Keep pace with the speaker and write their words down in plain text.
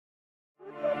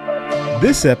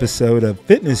This episode of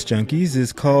Fitness Junkeez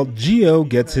is called Gio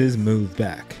Gets His Move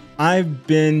Back. I've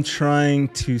been trying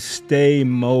to stay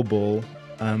mobile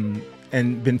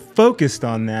and been focused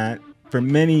on that for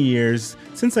many years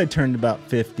since I turned about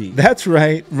 50. That's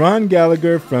right, Ron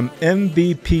Gallegher from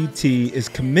MVPT is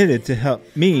committed to help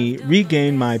me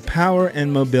regain my power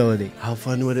and mobility. How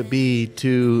fun would it be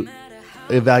to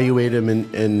evaluate him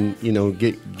and you know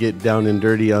get down and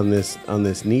dirty on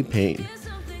this knee pain?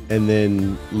 And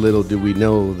then little do we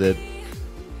know that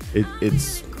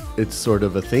it's sort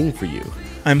of a thing for you.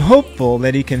 I'm hopeful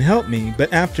that he can help me,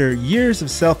 but after years of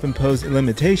self-imposed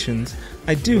limitations,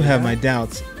 I do have my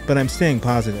doubts, but I'm staying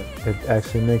positive. It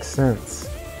actually makes sense.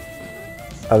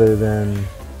 Other than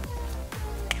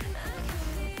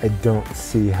I don't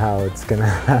see how it's going to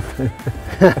happen.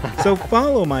 So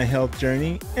follow my health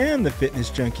journey and the Fitness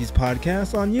Junkeez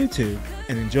podcast on YouTube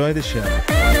and enjoy the show.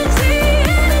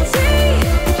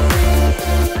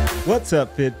 What's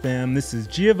up, Fit Fam? This is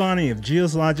Giovanni of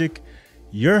Gio's Logic,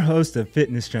 your host of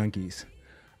Fitness Junkeez.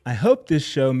 I hope this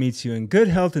show meets you in good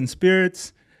health and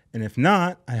spirits, and if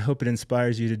not, I hope it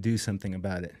inspires you to do something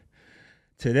about it.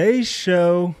 Today's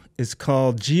show is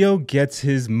called Gio Gets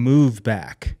His Move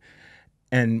Back,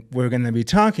 and we're going to be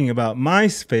talking about my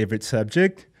favorite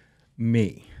subject,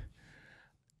 me.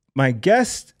 My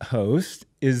guest host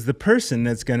is the person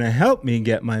that's going to help me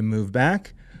get my move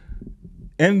back,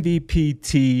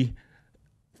 MVPT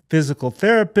physical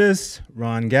therapist,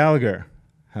 Ron Gallegher.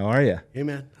 How are you? Hey,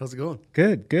 man. How's it going?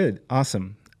 Good, good.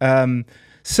 Awesome.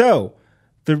 So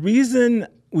the reason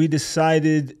we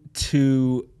decided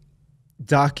to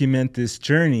document this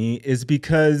journey is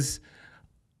because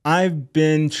I've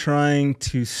been trying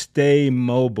to stay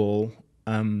mobile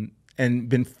and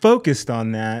been focused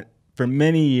on that for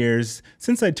many years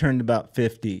since I turned about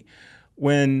 50.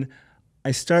 When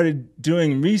I started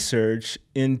doing research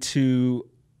into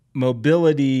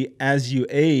mobility as you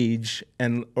age,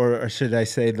 or should I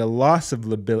say the loss of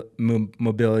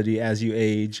mobility as you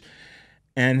age,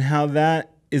 and how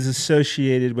that is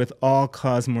associated with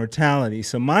all-cause mortality.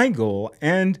 So my goal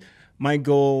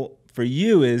for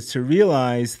you is to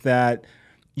realize that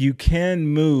you can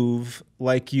move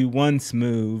like you once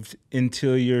moved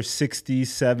until your 60s,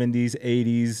 70s,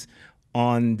 80s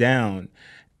on down.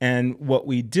 And what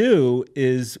we do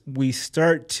is we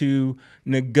start to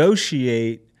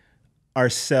negotiate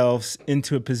ourselves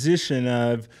into a position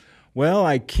of, well,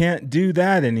 I can't do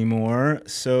that anymore,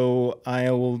 so I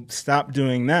will stop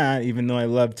doing that, even though I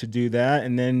love to do that.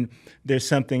 And then there's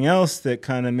something else that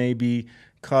kind of maybe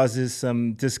causes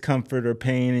some discomfort or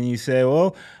pain, and you say,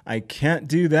 well, I can't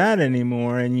do that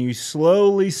anymore. And you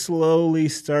slowly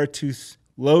start to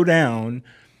slow down.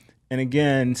 And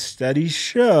again, studies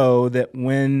show that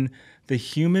when the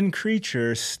human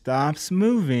creature stops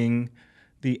moving,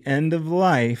 the end of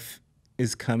life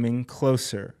is coming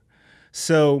closer.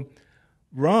 So,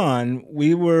 Ron,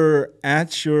 we were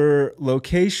at your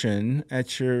location,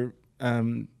 at your,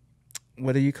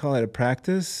 what do you call it, a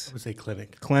practice? I would say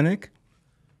clinic. Clinic.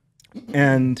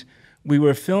 And we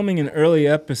were filming an early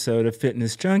episode of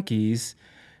Fitness Junkeez,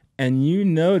 and you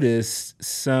noticed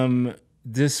some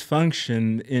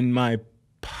dysfunction in my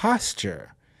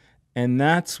posture, and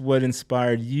that's what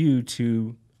inspired you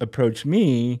to approach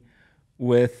me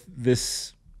with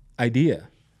this idea.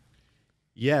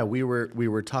 Yeah, we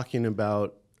were talking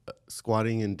about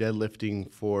squatting and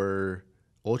deadlifting for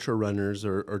ultra runners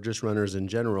or just runners in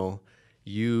general.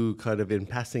 You kind of in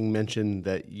passing mentioned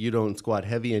that you don't squat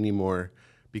heavy anymore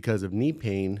because of knee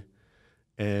pain,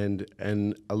 and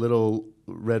a little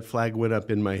red flag went up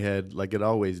in my head, like it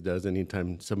always does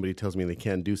anytime somebody tells me they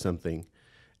can't do something.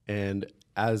 And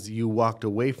as you walked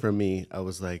away from me, I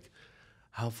was like,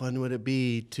 how fun would it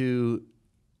be to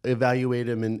evaluate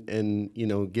him and you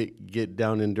know get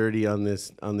down and dirty on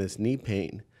this knee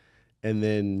pain? And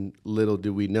then little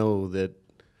do we know that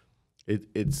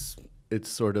it's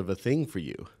sort of a thing for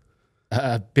you.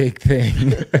 A big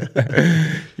thing.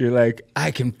 You're like,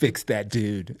 I can fix that,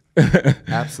 dude.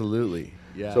 Absolutely.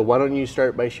 Yeah. So why don't you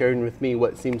start by sharing with me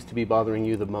what seems to be bothering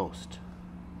you the most?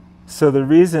 So the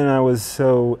reason I was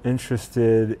so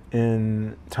interested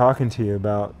in talking to you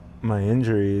about my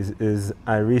injuries is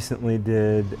I recently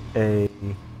did a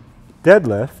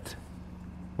deadlift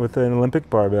with an Olympic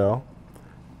barbell,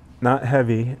 not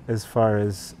heavy as far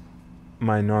as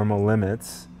my normal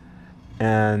limits,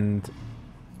 and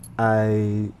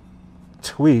I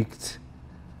tweaked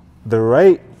the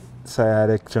right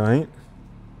sciatic joint,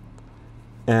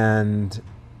 and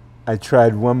I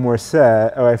tried one more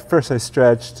set. First I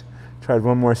stretched, tried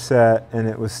one more set, and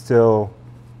it was still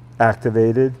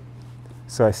activated,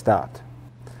 so I stopped.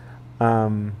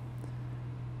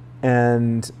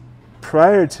 And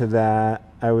prior to that,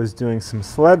 I was doing some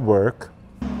sled work.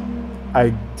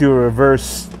 I do a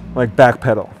reverse, like, back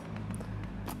pedal.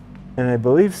 And I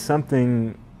believe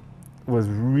something was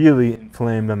really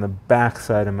inflamed on the back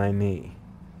side of my knee.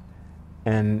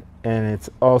 And it's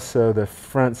also the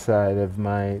front side of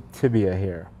my tibia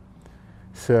here.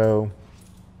 So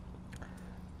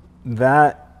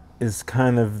that is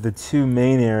kind of the two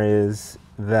main areas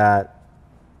that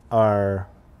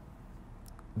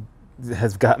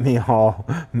has got me all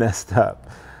messed up.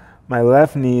 My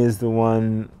left knee is the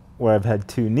one where I've had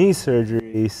 2 knee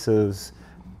surgeries. So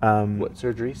What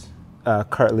surgeries?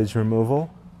 Cartilage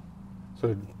removal.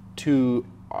 So 2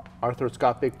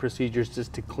 arthroscopic procedures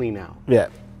just to clean out. Yeah.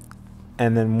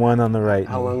 And then 1 on the right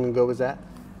How knee. long ago was that?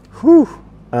 Whew.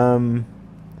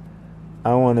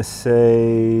 I want to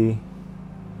say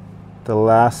the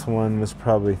last one was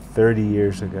probably 30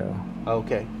 years ago.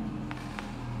 Okay.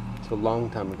 So a long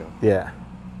time ago. Yeah.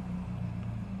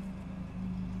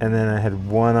 And then I had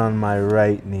 1 on my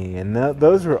right knee, and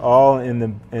those were all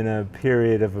in a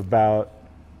period of about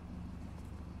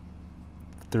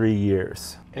 3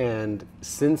 years. And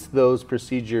since those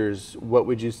procedures, what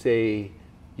would you say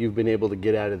you've been able to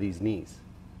get out of these knees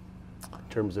in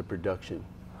terms of production?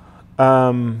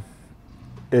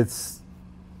 It's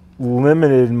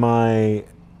limited my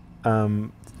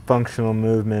functional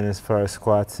movement as far as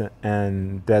squats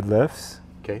and deadlifts.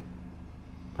 Okay.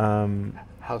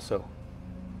 How so?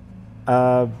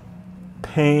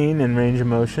 Pain and range of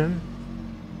motion.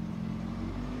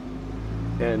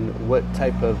 And what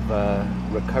type of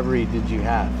recovery did you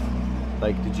have?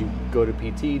 Like, did you go to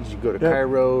PT? Did you go to Yep.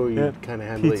 chiro? Or you Yep. kind of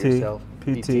handle it yourself?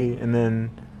 PT, and then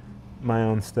my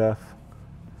own stuff.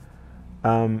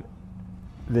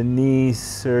 The knee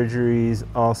surgeries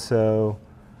also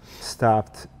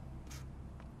stopped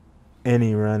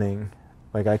any running.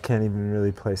 Like, I can't even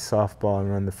really play softball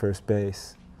and run to first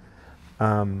base.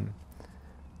 And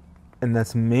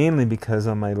that's mainly because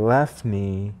on my left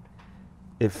knee,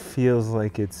 it feels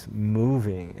like it's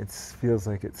moving. It feels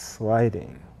like it's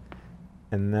sliding.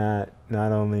 And that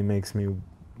not only makes me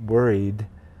worried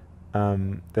that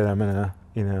I'm gonna,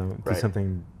 do Right.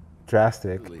 something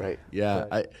drastic. Right. Yeah.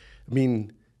 I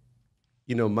mean,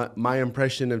 my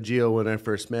impression of Gio when I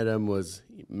first met him was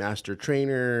master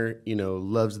trainer,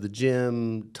 loves the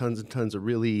gym, tons and tons of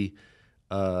really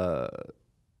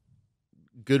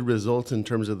good results in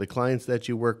terms of the clients that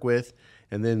you work with.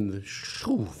 And then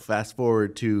fast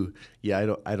forward to,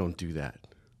 I don't do that.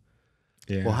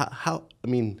 Yeah. Well, how I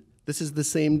mean, this is the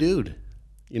same dude,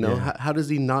 Yeah. how does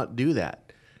he not do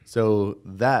that? So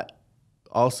that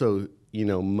also,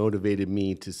 motivated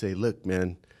me to say, look,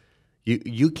 man,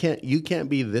 you can't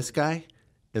be this guy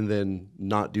and then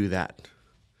not do that.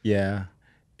 Yeah.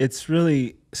 It's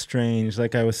really strange.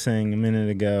 Like I was saying a minute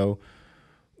ago,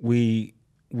 we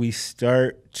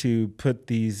start to put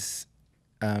these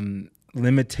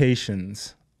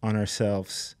limitations on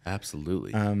ourselves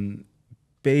Absolutely.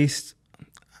 based,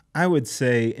 I would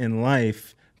say, in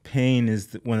life, pain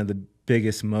is one of the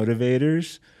biggest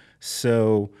motivators.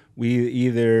 So we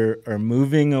either are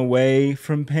moving away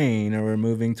from pain or we're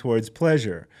moving towards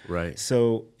pleasure. Right.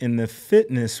 So in the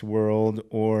fitness world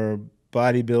or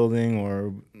bodybuilding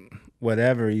or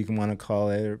whatever you can want to call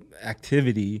it, or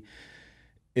activity,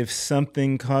 if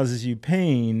something causes you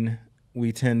pain,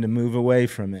 we tend to move away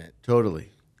from it,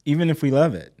 Totally. even if we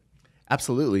love it.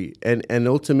 Absolutely. And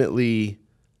ultimately,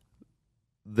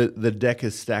 the deck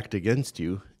is stacked against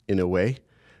you in a way,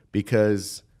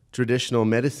 because traditional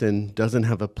medicine doesn't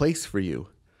have a place for you.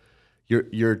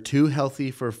 You're too healthy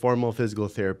for formal physical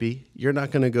therapy. You're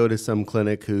not going to go to some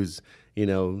clinic who's,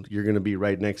 you're going to be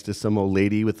right next to some old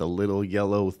lady with a little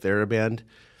yellow TheraBand.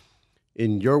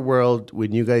 In your world,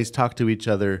 when you guys talk to each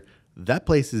other, that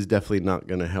place is definitely not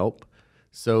going to help.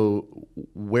 So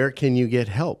where can you get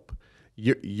help?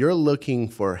 You're looking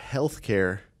for health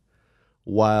care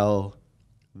while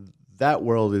that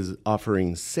world is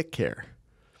offering sick care.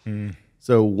 Mm.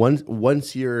 So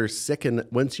once you're sick and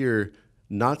once you're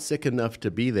not sick enough to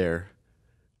be there,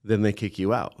 then they kick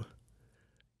you out.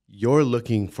 You're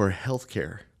looking for health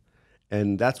care.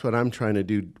 And that's what I'm trying to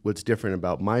do. What's different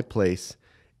about my place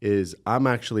is I'm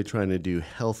actually trying to do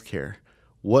health care.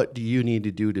 What do you need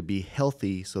to do to be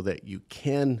healthy so that you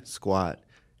can squat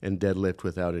and deadlift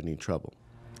without any trouble?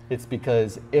 It's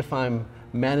because if I'm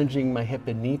managing my hip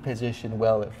and knee position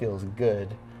well, it feels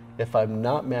good. If I'm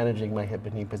not managing my hip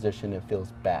and knee position, it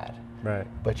feels bad. Right.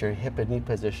 But your hip and knee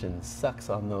position sucks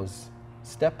on those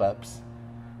step ups,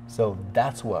 so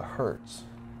that's what hurts.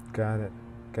 Got it.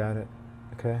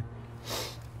 Okay.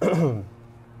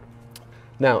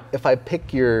 Now, if I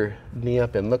pick your knee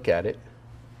up and look at it,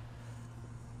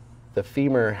 the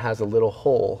femur has a little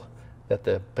hole that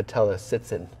the patella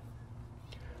sits in.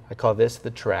 I call this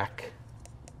the track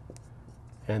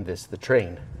and this the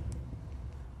train.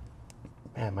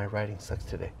 Man, my writing sucks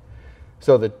today.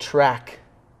 So the track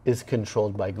is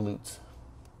controlled by glutes.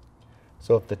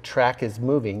 So if the track is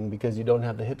moving because you don't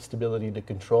have the hip stability to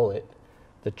control it,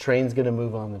 the train's going to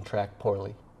move on the track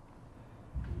poorly.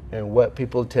 And what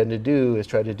people tend to do is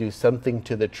try to do something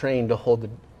to the train to hold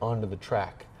it onto the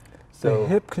track. So the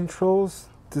hip controls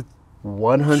the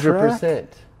 100%. track?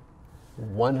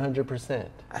 100%.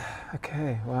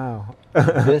 Okay, wow.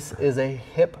 This is a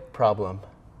hip problem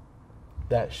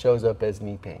that shows up as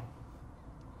knee pain.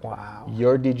 Wow.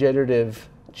 Your degenerative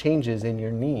changes in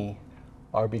your knee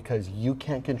are because you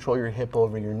can't control your hip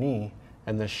over your knee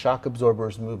and the shock absorber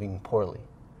is moving poorly.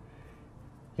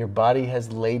 Your body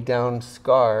has laid down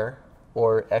scar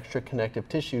or extra connective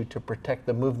tissue to protect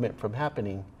the movement from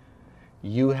happening.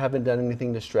 You haven't done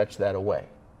anything to stretch that away.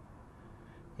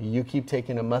 You keep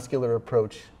taking a muscular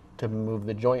approach to move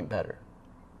the joint better,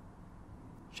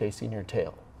 chasing your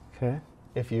tail. Okay.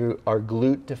 If you are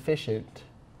glute deficient,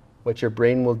 what your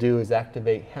brain will do is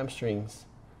activate hamstrings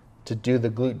to do the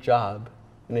glute job.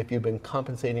 And if you've been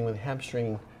compensating with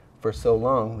hamstring for so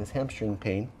long, this hamstring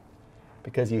pain,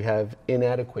 because you have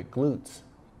inadequate glutes,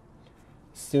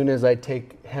 as soon as I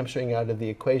take hamstring out of the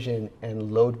equation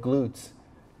and load glutes,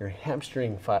 your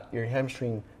hamstring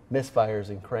misfires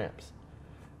and cramps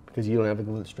because you don't have the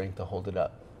glute strength to hold it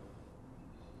up.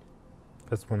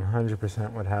 That's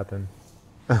 100% what happened.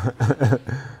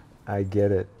 I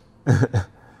get it.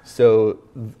 So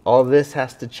all this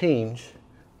has to change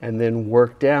and then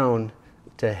work down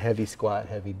to heavy squat,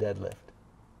 heavy deadlift.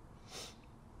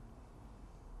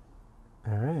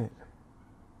 All right.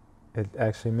 It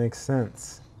actually makes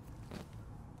sense.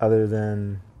 Other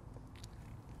than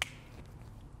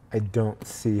I don't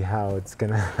see how it's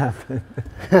going to happen.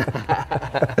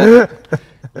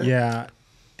 Yeah.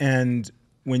 And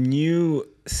when you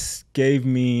gave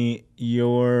me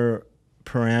your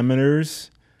parameters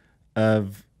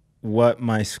of what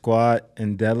my squat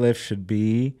and deadlift should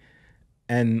be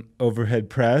and overhead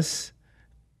press,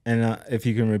 and if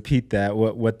you can repeat that,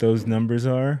 what those numbers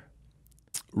are?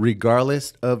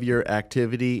 Regardless of your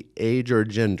activity, age, or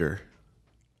gender,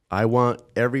 I want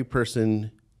every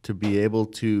person to be able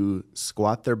to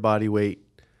squat their body weight,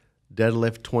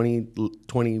 deadlift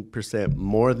 20%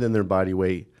 more than their body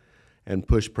weight, and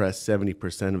push press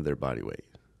 70% of their body weight.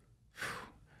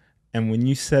 And when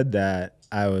you said that,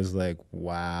 I was like,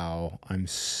 wow, I'm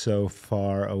so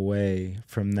far away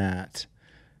from that.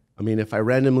 I mean, if I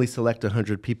randomly select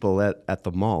 100 people at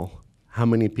the mall, how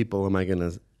many people am I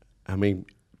gonna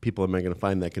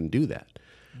find that can do that?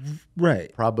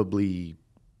 Right. Probably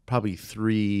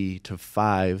 3 to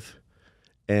 5,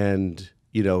 and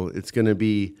it's going to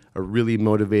be a really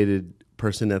motivated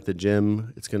person at the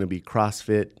gym. It's going to be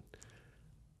CrossFit,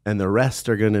 and the rest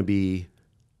are going to be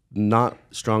not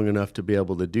strong enough to be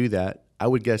able to do that. I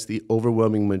would guess the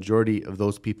overwhelming majority of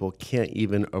those people can't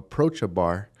even approach a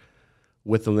bar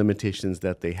with the limitations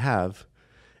that they have.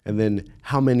 And then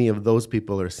how many of those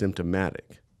people are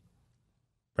symptomatic?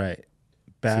 Right.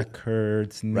 Back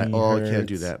hurts, knee Right. Oh, hurts. I can't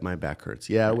do that. My back hurts.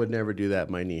 Yeah, I would never do that.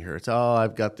 My knee hurts. Oh,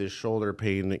 I've got this shoulder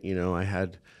pain that, I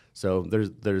had. So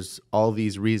there's all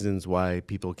these reasons why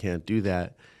people can't do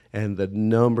that. And the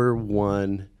number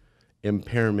one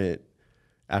impairment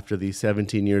after these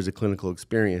 17 years of clinical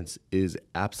experience is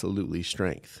absolutely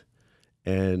strength.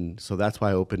 And so that's why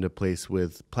I opened a place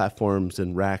with platforms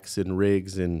and racks and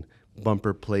rigs and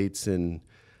bumper plates and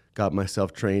got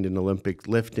myself trained in Olympic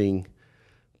lifting,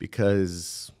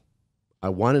 because I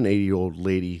want an 80-year-old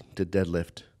lady to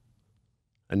deadlift.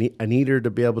 I need her to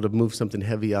be able to move something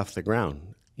heavy off the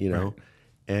ground, Right.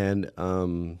 and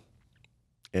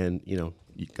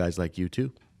guys like you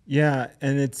too. Yeah,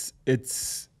 and it's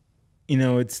it's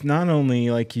not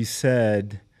only, like you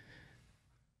said,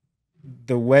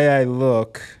 the way I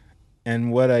look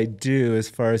and what I do as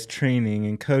far as training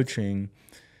and coaching,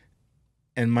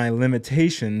 and my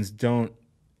limitations don't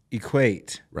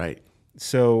equate. Right.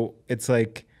 So it's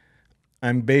like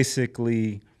I'm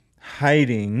basically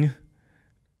hiding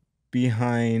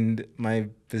behind my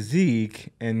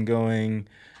physique and going,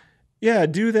 yeah,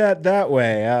 do that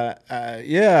way.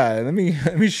 Yeah, let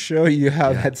me show you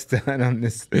how that's done on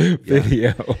this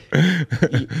video.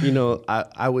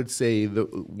 I would say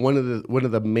one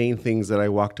of the main things that I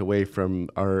walked away from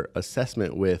our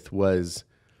assessment with was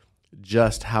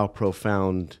just how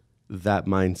profound that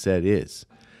mindset is,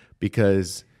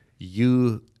 because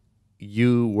you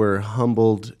were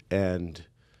humbled and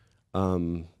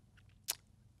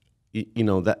you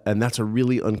know, and that's a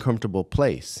really uncomfortable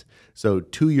place. So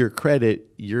to your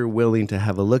credit, you're willing to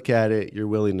have a look at it. You're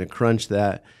willing to crunch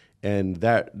that. And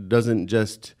that doesn't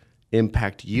just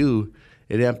impact you.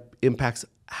 It impacts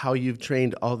how you've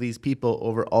trained all these people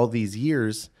over all these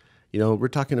years. You know, we're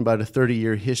talking about a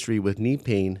 30-year history with knee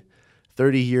pain,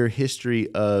 30-year history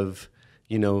of,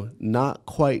 you know, not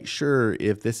quite sure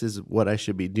if this is what I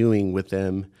should be doing with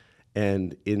them.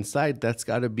 And inside, that's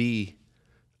got to be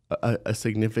a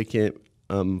significant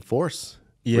force.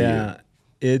 Yeah, for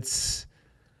you. it's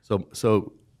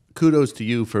So kudos to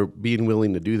you for being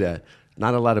willing to do that.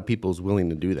 Not a lot of people's willing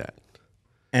to do that.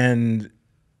 and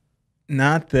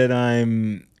not that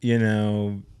I'm, you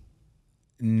know,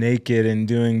 naked and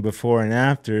doing before and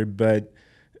after, but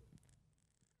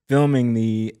filming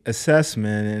the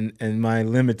assessment and my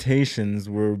limitations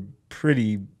were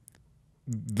pretty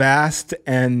vast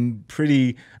and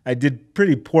I did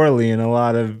pretty poorly in a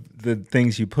lot of the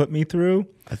things you put me through.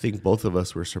 I think both of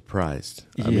us were surprised.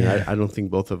 I Yeah. mean, I don't think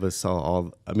both of us saw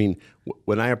all. I mean,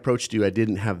 when I approached you, I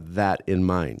didn't have that in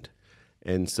mind.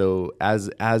 And so as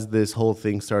this whole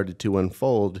thing started to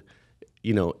unfold,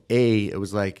 you know, it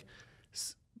was like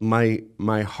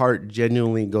my heart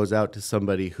genuinely goes out to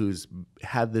somebody who's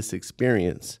had this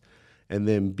experience. And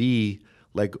then B,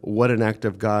 like, what an act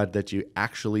of God that you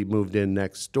actually moved in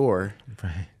next door.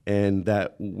 Right. And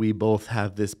that we both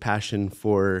have this passion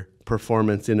for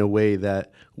performance in a way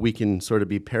that we can sort of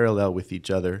be parallel with each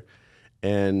other.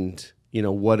 And, you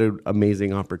know, what an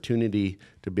amazing opportunity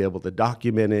to be able to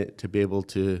document it, to be able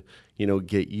to, you know,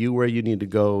 get you where you need to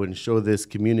go and show this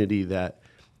community that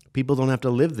people don't have to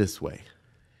live this way.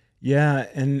 Yeah,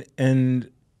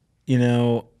 and you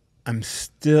know, I'm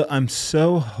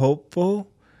so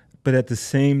hopeful, but at the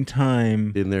same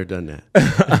time, Been there, done that.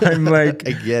 I'm like,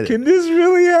 I get it. can this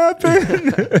really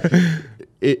happen?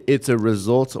 It's a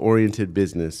results-oriented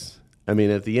business. I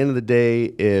mean, at the end of the day,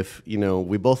 if, you know,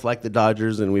 we both like the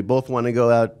Dodgers and we both want to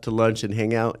go out to lunch and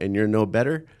hang out and you're no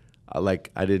better,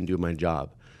 I didn't do my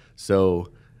job.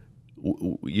 So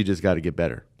you just got to get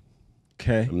better.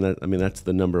 Okay. I mean, that's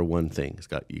the number one thing.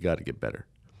 You got to get better.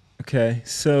 Okay.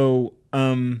 So,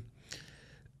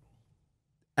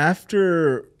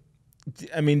 after,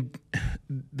 I mean,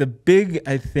 the big,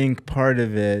 I think, part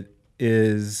of it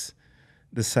is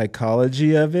the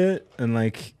psychology of it. And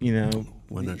like, you know,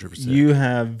 100%. you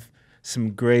have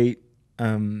some great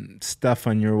stuff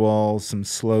on your wall, some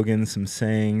slogans, some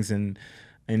sayings. And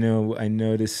I know I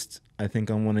noticed, I think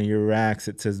on one of your racks,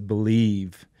 it says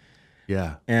believe.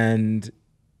 Yeah. And,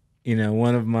 you know,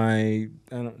 one of my,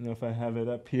 I don't know if I have it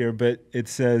up here, but it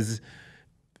says,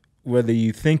 whether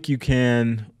you think you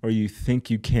can or you think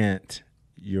you can't,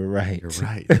 you're right. You're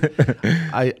right.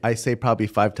 I say probably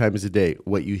 5 times a day,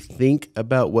 what you think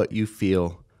about what you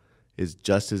feel is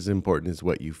just as important as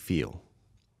what you feel.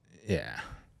 Yeah.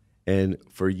 And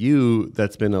for you,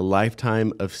 that's been a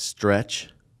lifetime of stretch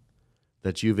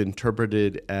that you've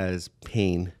interpreted as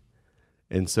pain.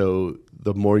 And so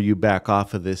the more you back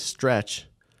off of this stretch,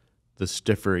 the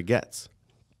stiffer it gets.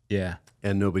 Yeah.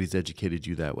 And nobody's educated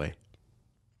you that way.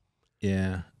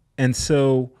 Yeah. And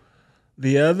so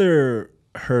the other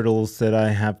hurdles that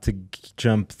I have to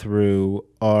jump through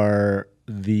are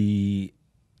the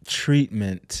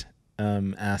treatment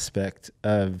aspect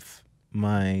of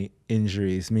my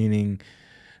injuries, meaning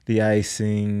the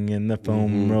icing and the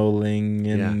foam rolling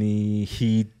and the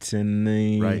heat and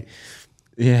the... Right.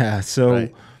 Yeah. So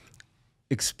Right.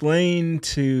 explain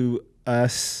to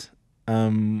us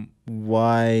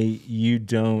why you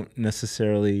don't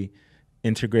necessarily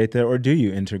integrate that, or do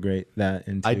you integrate that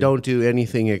into... I don't do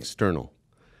anything external.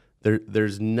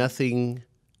 There's nothing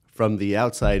from the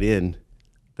outside in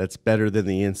that's better than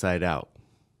the inside out.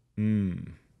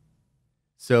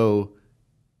 So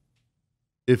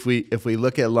if we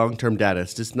look at long-term data,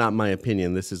 it's just not my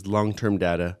opinion. This is long-term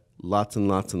data. Lots and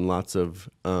lots and lots of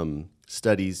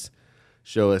studies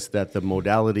show us that the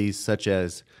modalities such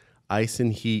as ice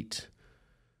and heat,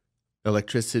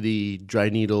 electricity, dry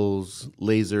needles,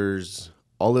 lasers,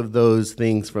 all of those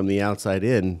things from the outside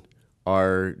in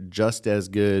are just as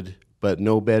good, but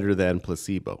no better than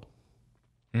placebo.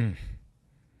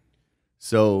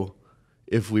 So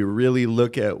if we really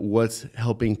look at what's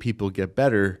helping people get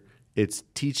better, it's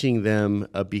teaching them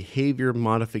a behavior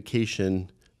modification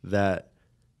that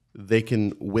they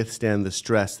can withstand the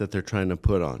stress that they're trying to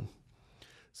put on.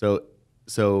 So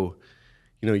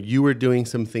you know, you were doing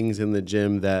some things in the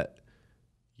gym that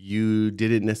you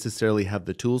didn't necessarily have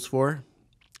the tools for,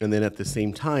 and then at the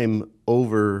same time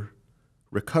over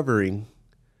recovering,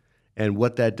 and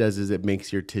what that does is it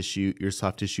makes your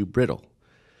soft tissue brittle.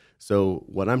 So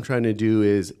what I'm trying to do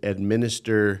is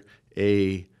administer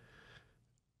a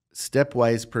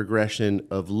stepwise progression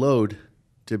of load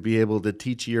to be able to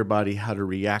teach your body how to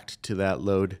react to that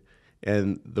load.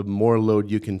 And the more load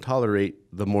you can tolerate,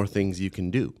 the more things you can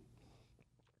do.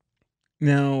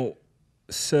 Now,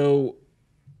 so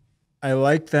I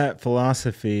like that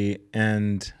philosophy,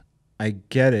 and I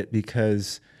get it,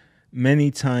 because many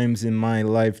times in my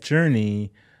life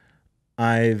journey,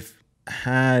 I've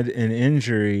had an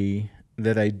injury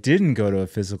that I didn't go to a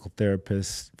physical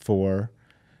therapist for,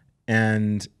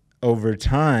 and over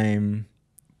time,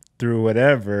 through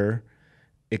whatever,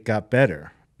 it got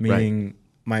better, meaning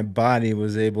my body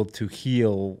was able to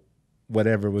heal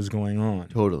whatever was going on.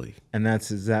 Totally. And that's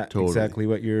exactly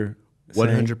what you're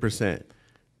saying? 100%.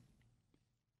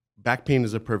 Back pain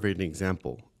is a perfect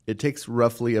example. It takes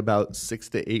roughly about 6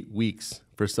 to 8 weeks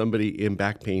for somebody in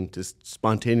back pain to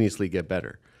spontaneously get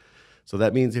better. So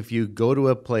that means if you go to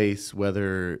a place,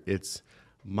 whether it's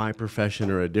my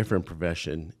profession or a different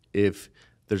profession, if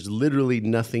there's literally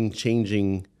nothing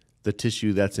changing the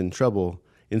tissue that's in trouble,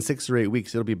 in 6 or 8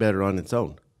 weeks, it'll be better on its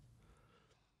own.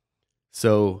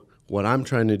 So what I'm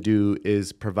trying to do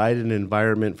is provide an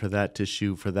environment for that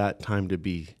tissue for that time to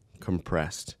be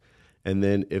compressed. And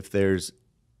then if there's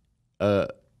a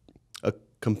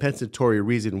compensatory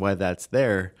reason why that's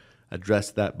there,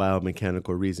 address that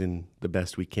biomechanical reason the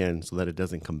best we can so that it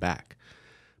doesn't come back.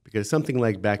 Because something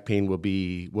like back pain will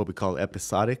be what we call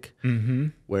episodic,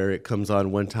 where it comes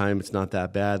on one time, it's not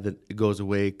that bad, then it goes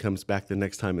away, comes back the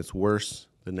next time it's worse,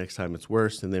 the next time it's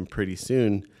worse, and then pretty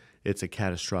soon it's a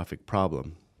catastrophic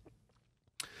problem.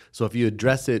 So if you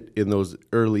address it in those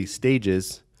early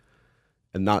stages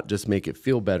and not just make it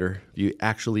feel better, you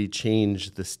actually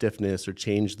change the stiffness or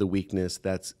change the weakness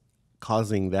that's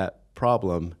causing that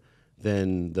problem,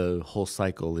 then the whole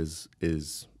cycle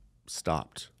is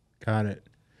stopped. Got it.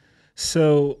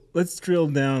 So let's drill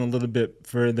down a little bit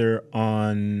further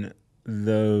on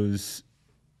those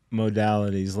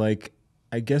modalities. Like,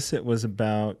 I guess it was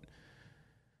about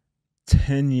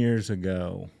 10 years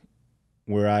ago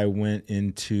where I went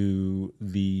into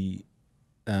the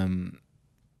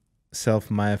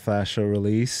self-myofascial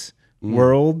release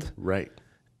world. Right.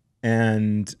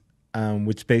 And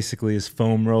which basically is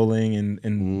foam rolling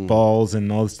and balls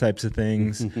and all those types of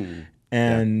things.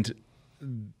 And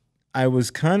I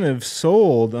was kind of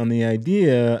sold on the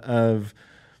idea of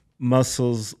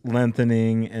muscles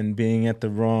lengthening and being at the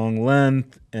wrong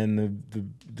length, and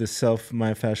the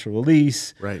self-myofascial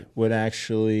release would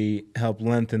actually help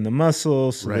lengthen the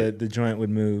muscle so that the joint would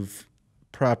move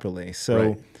properly.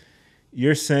 So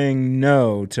you're saying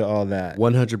no to all that.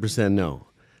 100% no.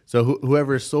 So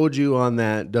whoever sold you on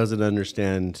that doesn't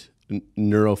understand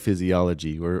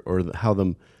neurophysiology or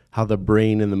how the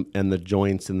brain and the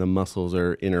joints and the muscles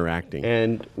are interacting.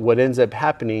 And what ends up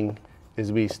happening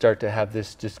is we start to have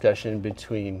this discussion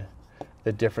between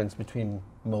the difference between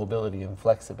mobility and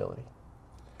flexibility.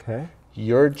 Okay.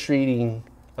 You're treating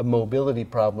a mobility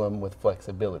problem with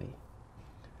flexibility.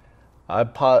 I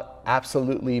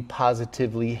absolutely,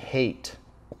 positively hate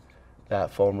that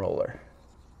foam roller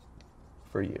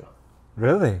for you.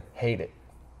 Really? Hate it.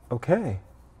 Okay.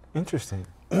 Interesting.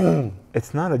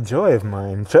 It's not a joy of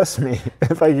mine, trust me.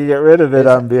 If I could get rid of it,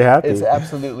 I'd be happy. It's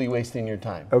absolutely wasting your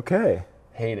time. Okay.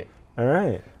 Hate it. All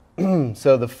right.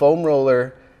 So the foam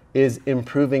roller is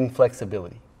improving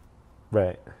flexibility.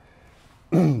 Right.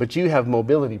 But you have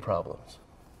mobility problems.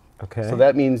 Okay. So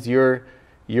that means your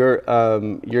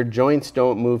joints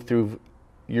don't move through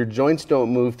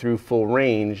full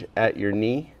range at your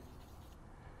knee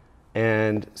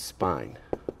and spine.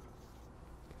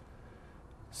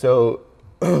 So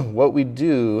what we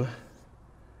do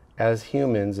as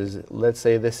humans is, let's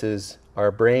say this is our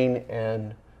brain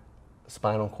and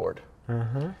spinal cord.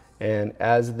 And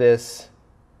as this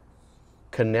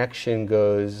connection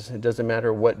goes, it doesn't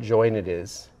matter what joint it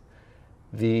is,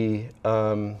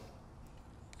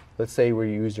 let's say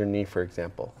we use your knee for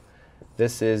example.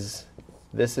 This is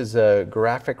a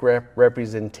graphic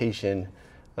representation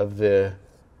of the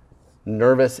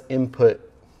nervous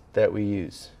input that we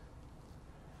use.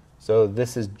 So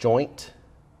this is joint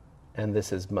and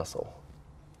this is muscle.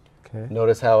 Okay.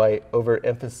 Notice how I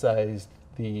overemphasized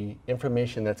the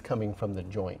information that's coming from the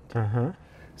joint.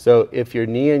 So if your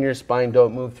knee and your spine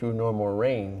don't move through normal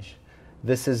range,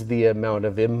 this is the amount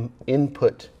of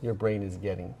input your brain is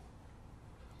getting.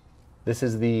 This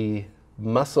is the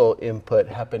muscle input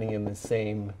happening in the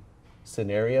same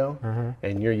scenario,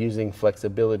 and you're using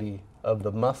flexibility of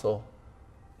the muscle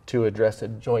to address a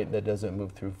joint that doesn't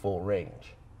move through full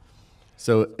range.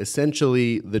 So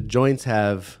essentially, the joints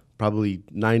have probably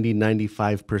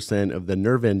 95% of the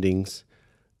nerve endings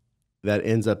that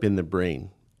ends up in the brain,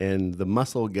 and the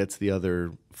muscle gets the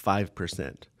other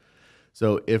 5%.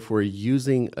 So if we're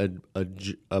using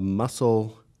a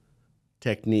muscle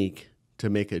technique to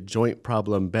make a joint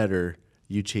problem better,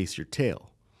 you chase your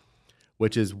tail,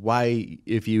 which is why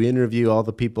if you interview all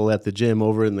the people at the gym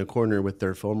over in the corner with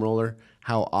their foam roller,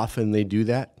 how often they do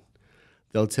that,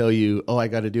 they'll tell you, oh, I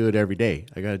got to do it every day.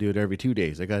 I got to do it every 2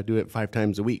 days. I got to do it 5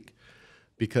 times a week,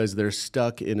 because they're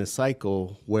stuck in a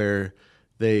cycle where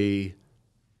they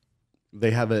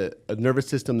have a nervous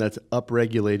system that's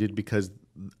upregulated because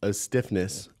of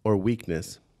stiffness or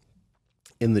weakness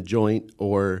in the joint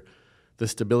or the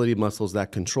stability muscles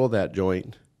that control that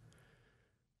joint.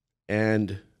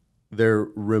 And they're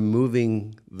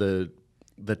removing the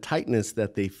tightness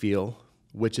that they feel,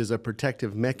 which is a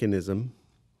protective mechanism.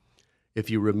 If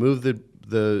you remove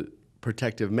the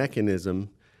protective mechanism,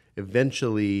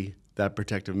 eventually that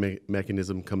protective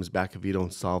mechanism comes back if you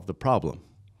don't solve the problem.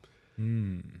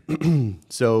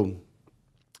 So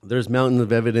there's mountains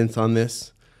of evidence on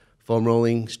this. Foam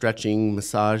rolling, stretching,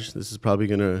 massage. This is probably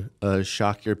going to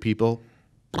shock your people.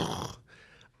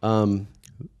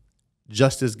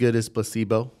 Just as good as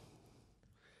placebo.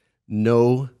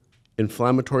 No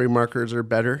inflammatory markers are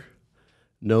better.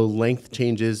 No length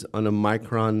changes on a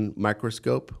micron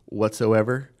microscope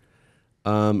whatsoever.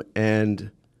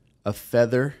 And a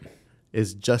feather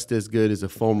is just as good as a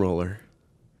foam roller.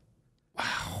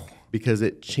 Wow. Because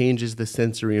it changes the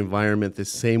sensory environment the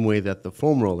same way that the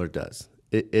foam roller does.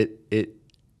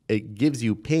 It gives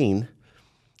you pain,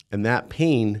 and that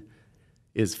pain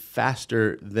is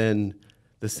faster than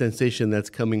the sensation that's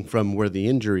coming from where the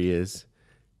injury is.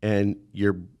 And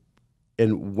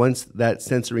once that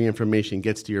sensory information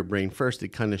gets to your brain first, it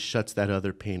kind of shuts that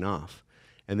other pain off.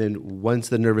 And then once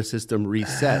the nervous system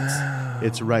resets,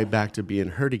 it's right back to being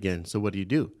hurt again. So what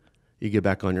do? You get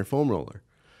back on your foam roller.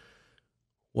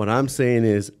 What I'm saying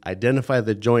is identify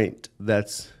the joint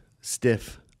that's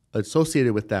stiff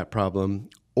associated with that problem,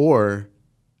 or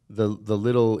the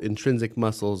little intrinsic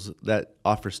muscles that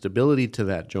offer stability to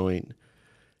that joint,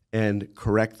 and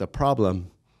correct the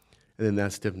problem, and then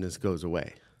that stiffness goes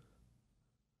away.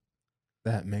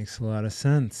 That makes a lot of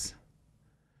sense.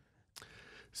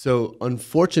 So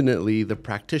unfortunately, the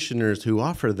practitioners who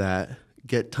offer that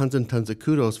get tons and tons of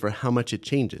kudos for how much it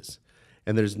changes.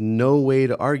 And there's no way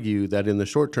to argue that in the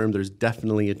short term, there's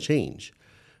definitely a change.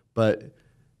 But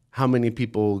how many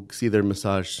people see their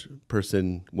massage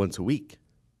person once a week?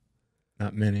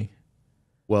 Not many.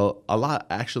 Well, a lot.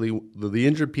 Actually, the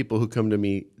injured people who come to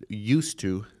me used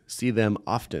to see them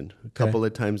often, a couple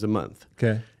of times a month.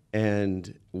 Okay.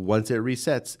 And once it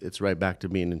resets, it's right back to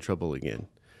being in trouble again.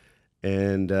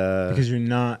 And because you're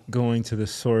not going to the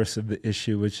source of the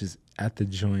issue, which is at the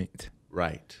joint.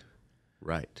 Right.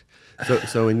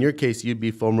 So in your case, you'd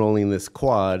be foam rolling this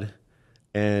quad,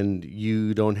 and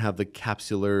you don't have the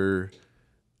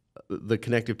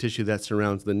connective tissue that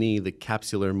surrounds the knee, the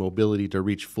capsular mobility to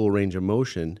reach full range of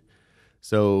motion.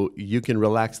 So you can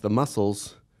relax the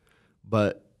muscles,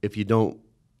 but if you don't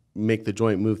make the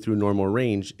joint move through normal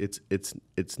range,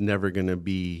 it's never going to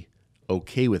be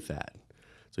okay with that.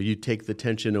 So you take the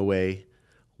tension away.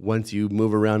 Once you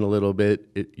move around a little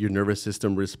bit, your nervous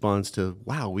system responds to,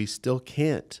 wow, we still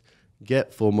can't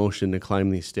get full motion to climb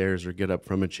these stairs or get up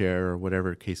from a chair or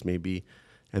whatever case may be.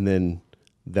 And then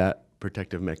that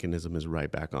protective mechanism is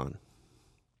right back on.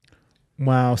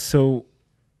 Wow. So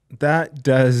that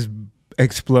does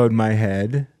explode my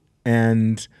head.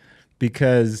 And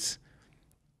because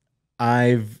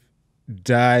I've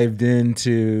dived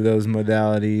into those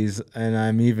modalities, and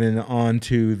I'm even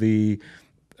onto the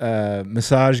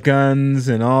massage guns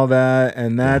and all that,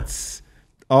 and that's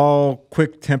all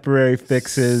quick temporary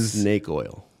fixes. Snake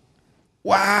oil.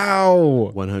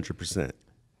 Wow. 100%.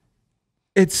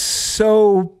 It's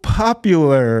so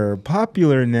popular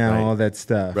now, Right. all that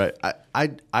stuff. Right.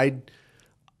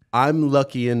 I'm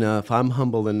lucky enough, I'm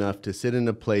humble enough to sit in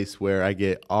a place where I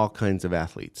get all kinds of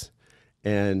athletes.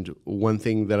 And one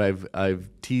thing that I've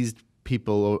teased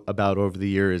people about over the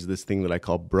year is this thing that I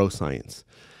call bro science.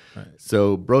 Right.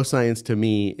 So bro science to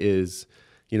me is,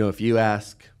 if you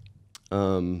ask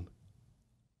Ironman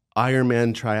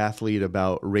triathlete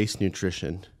about race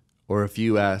nutrition, or if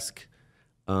you ask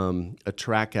a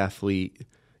track athlete,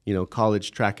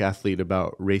 college track athlete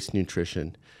about race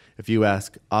nutrition, if you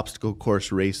ask obstacle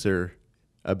course racer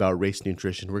about race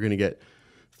nutrition, we're going to get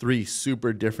 3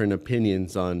 super different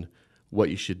opinions on what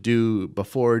you should do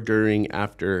before, during,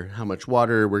 after, how much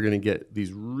water. We're going to get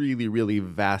these really, really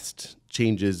vast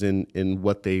changes in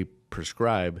what they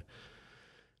prescribe.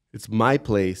 It's my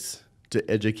place to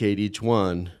educate each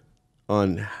one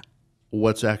on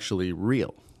what's actually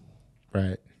real.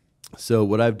 Right. So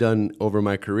what I've done over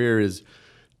my career is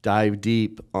dive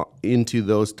deep into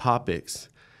those topics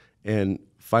and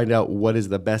find out what is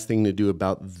the best thing to do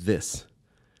about this.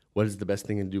 What is the best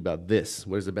thing to do about this?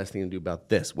 What is the best thing to do about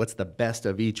this? What's the best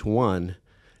of each one?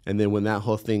 And then when that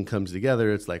whole thing comes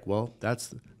together, it's like, well,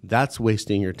 that's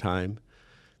wasting your time.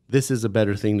 This is a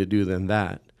better thing to do than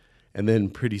that. And then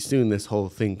pretty soon this whole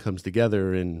thing comes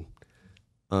together, and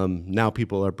now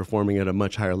people are performing at a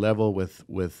much higher level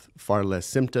with far less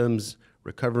symptoms,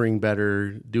 recovering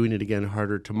better, doing it again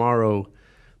harder tomorrow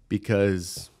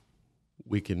because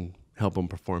we can help them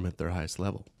perform at their highest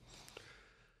level.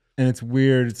 And it's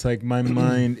weird. It's like my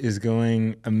mind is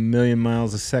going a million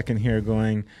miles a second here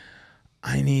going,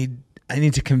 I need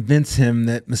to convince him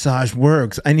that massage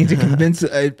works. I need to convince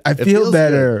I feel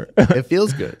better. It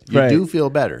feels good. You Right. do feel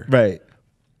better. Right.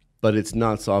 But it's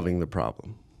not solving the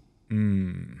problem.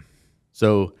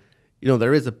 So,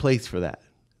 there is a place for that.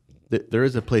 There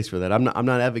is a place for that. I'm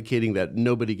not advocating that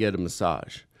nobody get a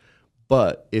massage.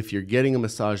 But if you're getting a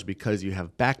massage because you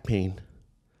have back pain,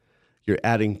 you're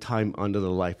adding time onto the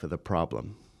life of the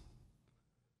problem.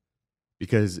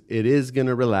 Because it is going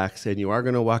to relax and you are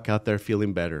going to walk out there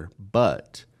feeling better.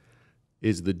 But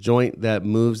is the joint that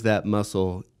moves that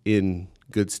muscle in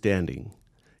good standing?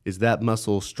 Is that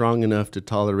muscle strong enough to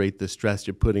tolerate the stress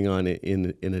you're putting on it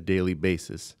in a daily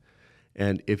basis?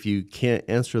 And if you can't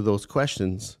answer those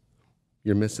questions,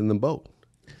 you're missing the boat.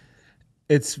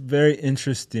 It's very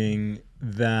interesting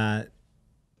that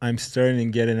I'm starting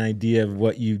to get an idea of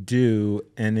what you do,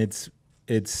 and it's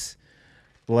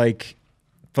like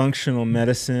functional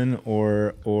medicine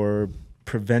or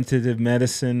preventative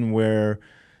medicine, where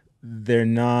they're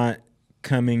not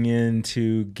coming in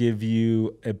to give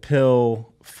you a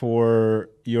pill for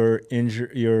your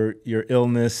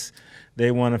illness.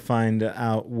 They want to find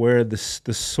out where the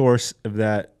source of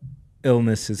that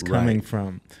illness is coming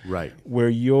from. Right. Where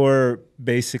you're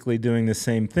basically doing the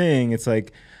same thing. It's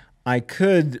like, I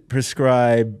could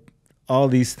prescribe all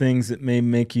these things that may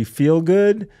make you feel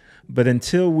good, but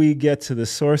until we get to the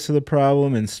source of the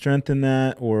problem and strengthen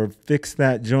that or fix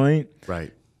that joint,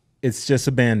 right, it's just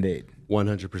a Band-Aid.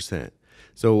 100%.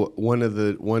 So one of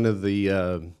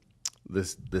the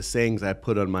sayings I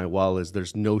put on my wall is,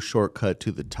 there's no shortcut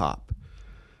to the top.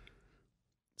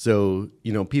 So,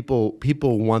 people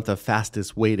want the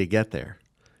fastest way to get there,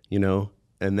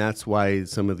 and that's why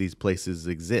some of these places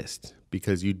exist,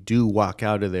 because you do walk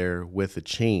out of there with a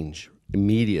change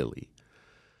immediately.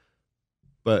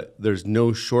 But there's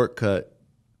no shortcut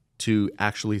to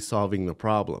actually solving the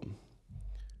problem.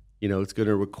 It's going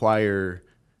to require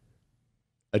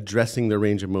addressing the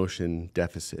range of motion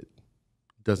deficit.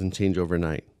 Doesn't change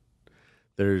overnight.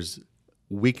 There's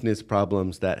weakness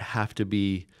problems that have to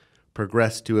be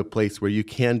progressed to a place where you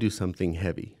can do something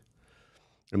heavy.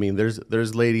 I mean, there's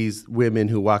women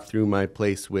who walk through my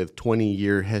place with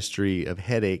 20-year history of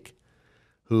headache,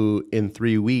 who in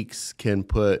 3 weeks can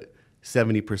put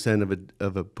 70%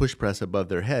 of a push press above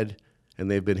their head, and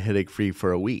they've been headache free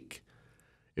for a week.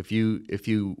 If you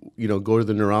go to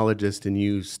the neurologist and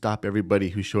you stop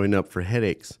everybody who's showing up for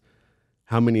headaches,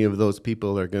 how many of those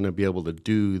people are going to be able to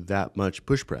do that much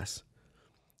push press?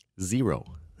 Zero.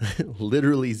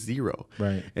 Literally zero.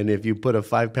 Right. And if you put a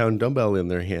 5-pound dumbbell in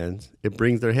their hands, it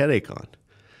brings their headache on.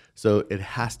 So it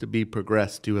has to be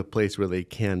progressed to a place where they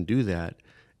can do that.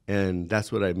 And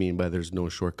that's what I mean by there's no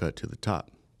shortcut to the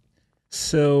top.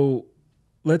 So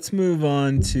let's move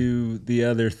on to the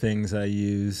other things I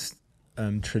use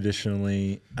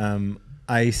traditionally,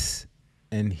 ice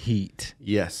and heat.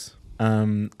 Yes.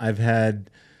 I've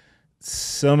had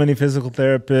so many physical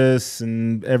therapists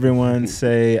and everyone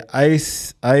say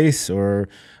ice, or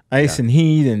ice and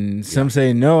heat, and some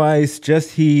say no ice,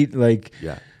 just heat. Like,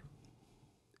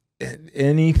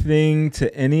 anything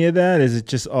to any of that? Is it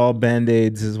just all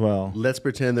Band-Aids as well? Let's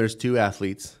pretend there's two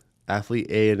athletes. Athlete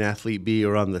A and athlete B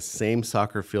are on the same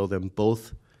soccer field and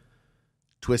both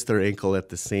twist their ankle at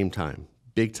the same time.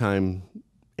 Big time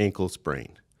ankle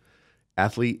sprain.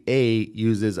 Athlete A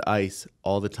uses ice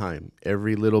all the time.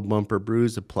 Every little bump or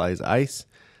bruise applies ice.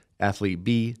 Athlete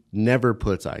B never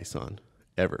puts ice on,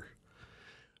 ever.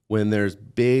 When there's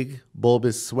big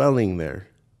bulbous swelling there,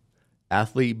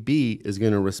 athlete B is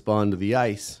going to respond to the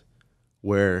ice,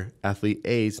 where athlete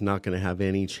A is not going to have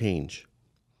any change.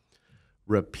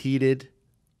 Repeated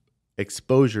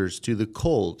exposures to the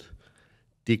cold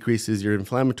decreases your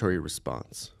inflammatory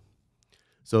response.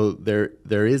 So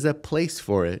there is a place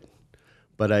for it,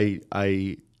 but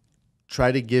I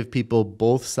try to give people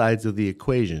both sides of the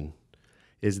equation.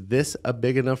 Is this a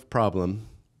big enough problem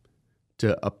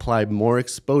to apply more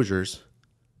exposures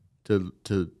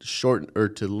to shorten or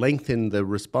to lengthen the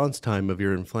response time of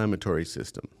your inflammatory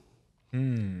system?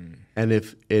 Mm. And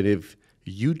if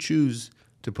you choose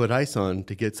to put ice on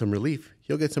to get some relief,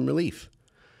 you'll get some relief.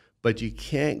 But you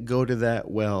can't go to that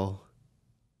well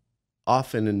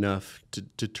often enough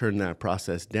to turn that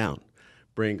process down.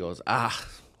 Brain goes,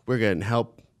 we're getting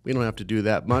help. We don't have to do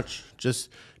that much. Just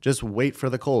wait for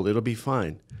the cold. It'll be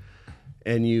fine.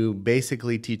 And you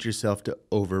basically teach yourself to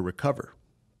over-recover.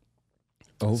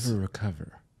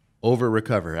 Over-recover.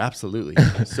 Over-recover, absolutely.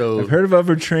 So I've heard of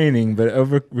overtraining, but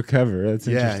over-recover, that's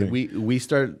interesting. We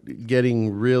start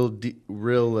getting real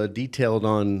detailed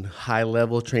on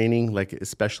high-level training, like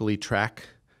especially track.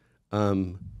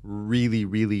 Really,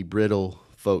 really brittle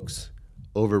folks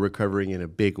over-recovering in a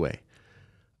big way.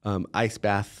 Ice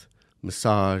bath,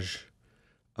 massage,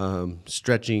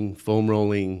 stretching, foam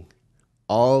rolling,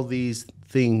 all these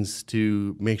things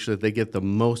to make sure that they get the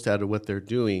most out of what they're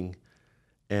doing,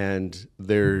 and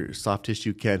their soft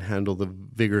tissue can't handle the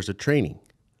vigors of training.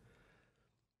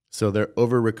 So they're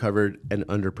over-recovered and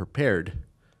under-prepared,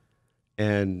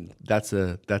 and that's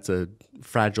a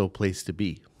fragile place to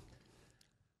be.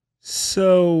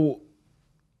 So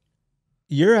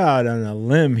you're out on a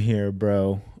limb here,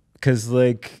 bro, because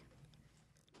like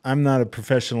I'm not a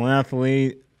professional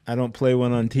athlete. I don't play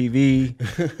one on TV,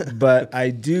 but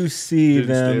I do see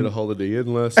Didn't stay at them. a Holiday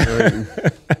Inn last night.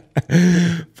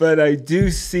 But I do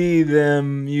see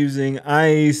them using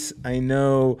ice. I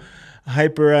know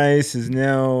Hyper Ice is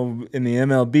now in the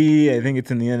MLB. I think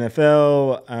it's in the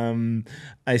NFL.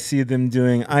 I see them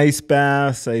doing ice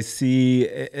baths. I see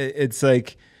it's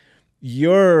like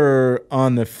you're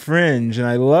on the fringe, and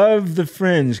I love the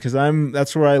fringe because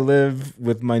that's where I live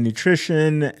with my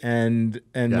nutrition and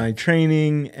my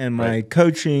training and my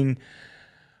coaching.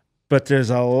 But there's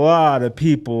a lot of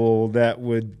people that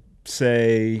would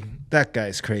say that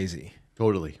guy's crazy.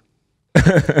 Totally.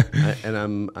 and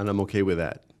I'm okay with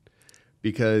that,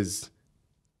 because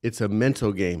it's a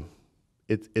mental game.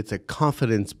 It's a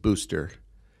confidence booster.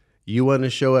 You want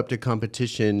to show up to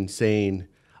competition saying,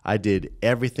 I did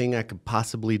everything I could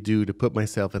possibly do to put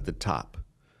myself at the top.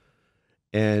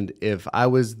 And if I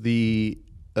was the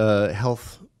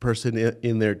health person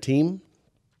in their team,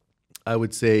 I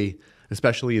would say,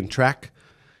 especially in track,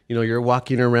 you're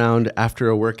walking around after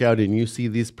a workout and you see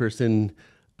this person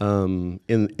in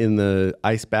the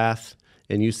ice bath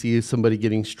and you see somebody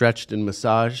getting stretched and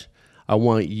massaged. I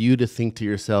want you to think to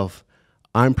yourself,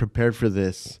 I'm prepared for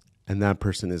this, and that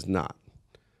person is not.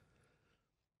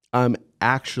 I'm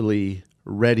actually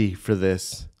ready for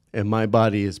this, and my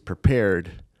body is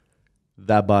prepared.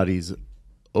 That body's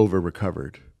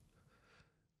over-recovered.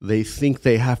 They think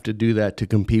they have to do that to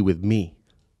compete with me.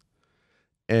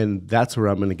 And that's where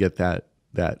I'm going to get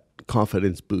that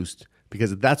confidence boost,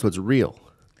 because that's what's real.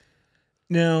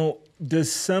 Now,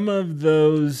 does some of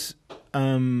those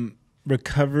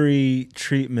recovery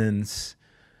treatments,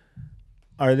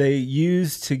 are they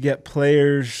used to get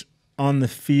players on the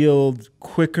field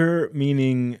quicker,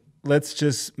 meaning let's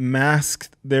just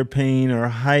mask their pain or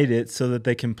hide it so that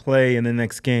they can play in the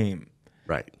next game?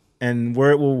 Right. And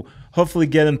where it will hopefully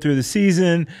get them through the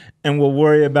season, and we'll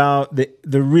worry about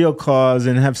the real cause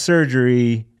and have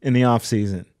surgery in the off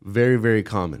season. Very, very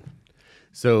common.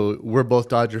 So we're both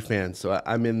Dodger fans. So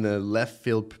I'm in the left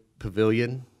field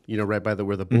pavilion, right by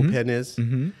where the bullpen is.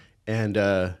 Mm-hmm.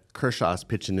 And Kershaw's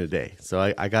pitching today. So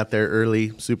I got there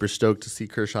early, super stoked to see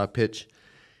Kershaw pitch.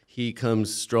 He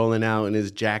comes strolling out in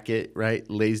his jacket, right?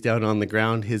 Lays down on the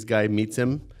ground. His guy meets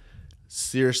him,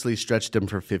 seriously stretched him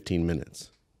for 15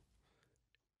 minutes.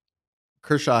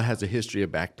 Kershaw has a history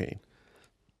of back pain.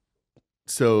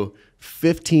 So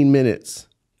 15 minutes,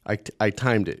 I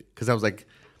timed it because I was like,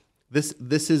 this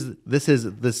is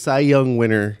the Cy Young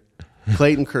winner,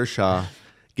 Clayton Kershaw,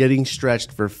 getting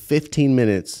stretched for 15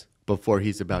 minutes before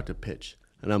he's about to pitch.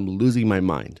 And I'm losing my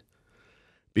mind,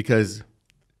 because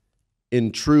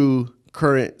in true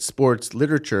current sports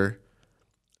literature,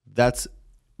 that's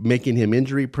making him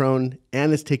injury prone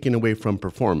and it's taking away from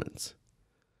performance.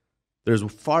 There's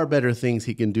far better things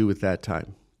he can do with that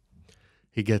time.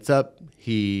 He gets up,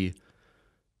 he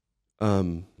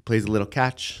plays a little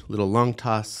catch, little long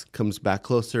toss, comes back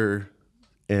closer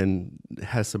and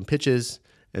has some pitches,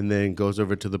 and then goes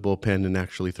over to the bullpen and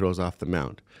actually throws off the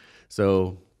mound.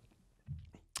 So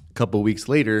a couple weeks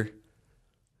later,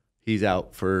 he's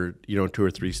out for 2 or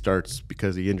 3 starts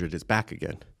because he injured his back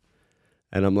again.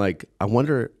 And I'm like, I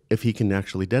wonder if he can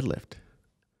actually deadlift.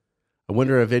 I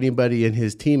wonder if anybody in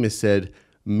his team has said,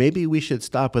 maybe we should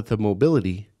stop with the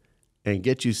mobility and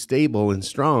get you stable and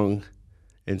strong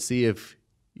and see if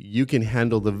you can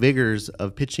handle the vigors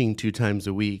of pitching 2 times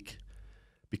a week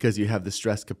because you have the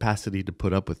stress capacity to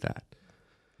put up with that.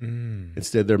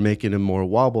 Instead, they're making him more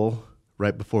wobble,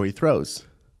 right before he throws.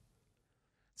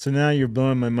 So now you're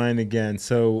blowing my mind again.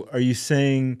 So are you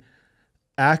saying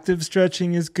active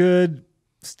stretching is good?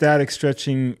 Static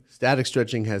stretching? Static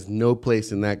stretching has no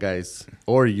place in that guy's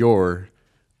or your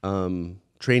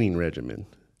training regimen,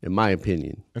 in my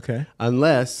opinion. Okay.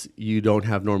 Unless you don't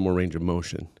have normal range of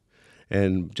motion.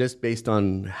 And just based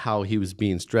on how he was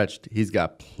being stretched, he's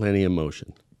got plenty of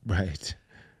motion. Right.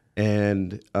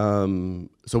 And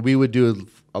so we would do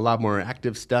a lot more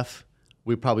active stuff.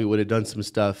 We probably would have done some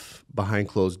stuff behind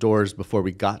closed doors before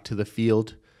we got to the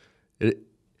field.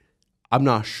 I'm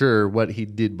not sure what he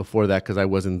did before that because I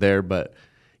wasn't there, but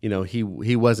you know, he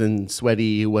wasn't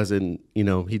sweaty. He wasn't, you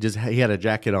know, he had a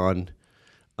jacket on.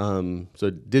 So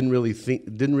didn't really think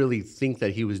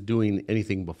that he was doing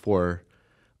anything before.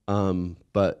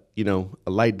 But you know,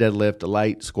 a light deadlift, a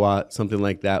light squat, something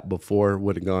like that before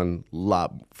would have gone a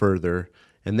lot further,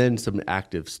 and then some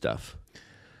active stuff.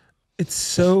 It's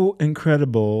so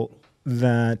incredible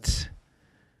that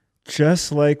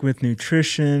just like with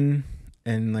nutrition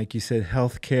and like you said,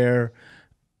 healthcare,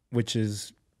 which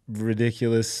is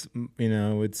ridiculous, you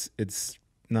know, it's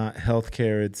not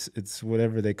healthcare, it's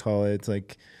whatever they call it. It's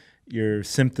like your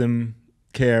symptom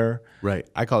care. Right.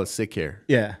 I call it sick care.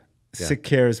 Yeah. Sick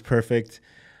care is perfect.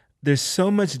 There's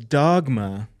so much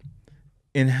dogma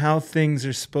in how things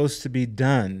are supposed to be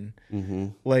done. Mm-hmm.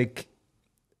 Like,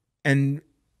 and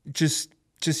just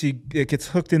it gets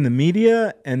hooked in the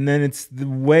media, and then it's the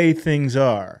way things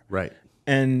are. Right.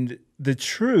 And the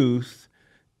truth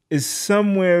is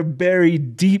somewhere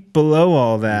buried deep below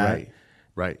all that. Right.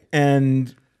 Right.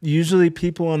 And usually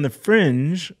people on the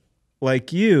fringe,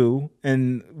 like you,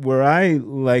 and where I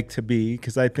like to be,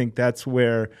 because I think that's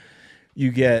where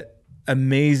you get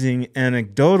amazing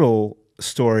anecdotal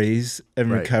stories and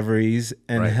recoveries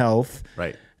and health.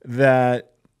 Right.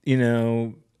 That, you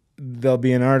know, there'll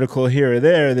be an article here or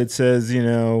there that says, you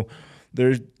know,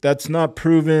 that's not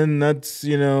proven. That's,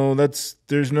 you know,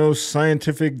 there's no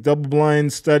scientific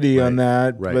double-blind study on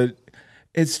that. Right. But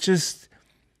it's just,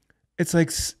 it's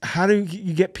like, how do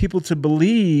you get people to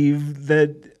believe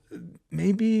that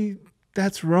maybe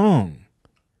that's wrong?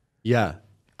 Yeah.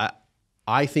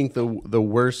 I think the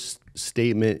worst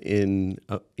statement in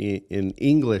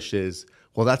English is,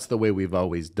 well, that's the way we've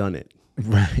always done it.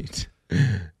 Right.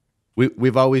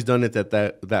 We've always done it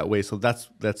that way, so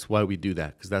that's why we do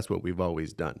that, because that's what we've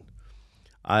always done.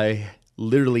 I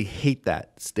literally hate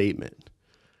that statement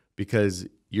because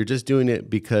you're just doing it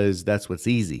because that's what's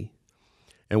easy.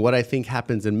 And what I think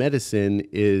happens in medicine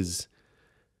is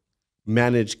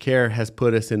managed care has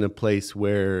put us in a place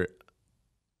where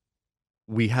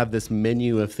we have this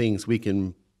menu of things we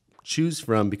can choose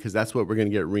from because that's what we're going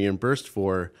to get reimbursed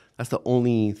for. That's the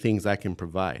only things I can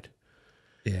provide.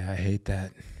 Yeah, I hate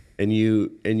that. And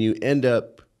you end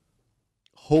up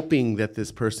hoping that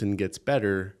this person gets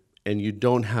better, and you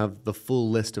don't have the full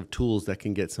list of tools that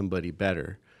can get somebody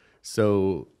better.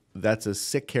 So that's a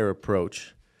sick care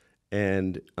approach,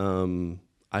 and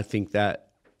I think that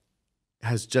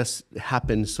has just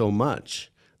happened so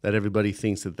much that everybody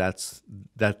thinks that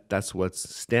that's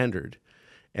what's standard.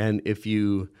 And if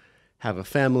you have a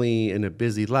family and a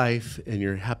busy life, and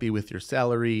you're happy with your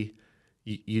salary,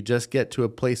 you just get to a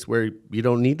place where you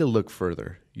don't need to look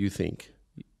further. You think,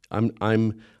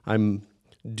 I'm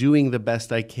doing the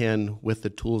best I can with the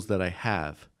tools that I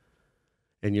have,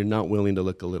 and you're not willing to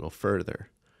look a little further.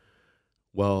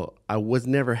 Well, I was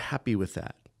never happy with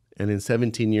that. And in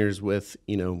 17 years with,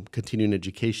 you know, continuing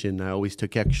education, I always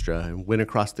took extra and went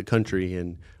across the country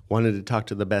and wanted to talk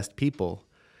to the best people,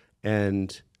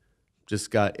 and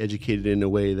just got educated in a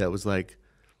way that was like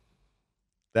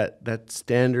that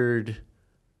standard,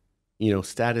 you know,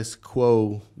 status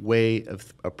quo way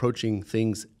of approaching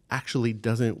things actually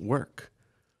doesn't work.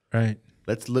 Right.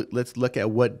 Let's look at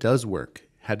what does work.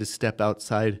 Had to step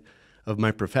outside of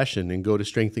my profession and go to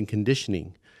strength and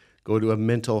conditioning, go to a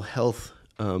mental health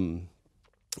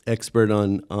expert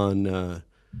on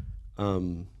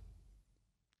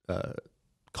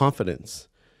confidence,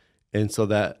 and so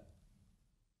that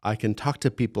I can talk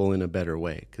to people in a better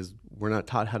way, because we're not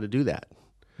taught how to do that.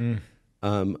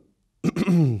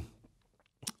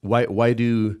 Why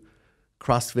do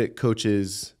CrossFit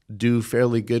coaches do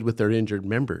fairly good with their injured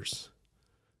members?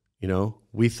 You know,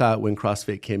 we thought when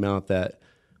CrossFit came out that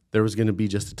there was going to be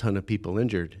just a ton of people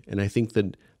injured. And I think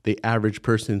that the average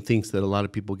person thinks that a lot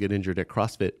of people get injured at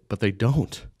CrossFit, but they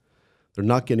don't. They're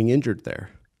not getting injured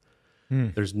there.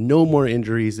 There's no more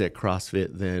injuries at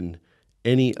CrossFit than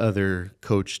any other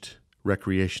coached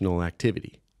recreational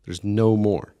activity. There's no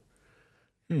more.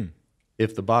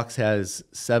 If the box has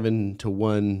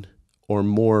 7-to-1 or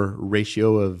more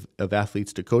ratio of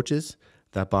athletes to coaches,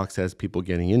 that box has people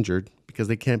getting injured because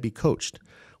they can't be coached.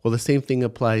 Well, the same thing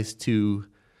applies to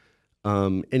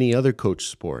any other coach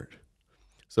sport.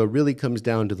 So it really comes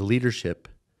down to the leadership.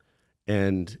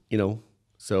 And,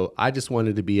 so I just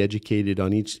wanted to be educated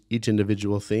on each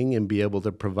individual thing and be able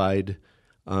to provide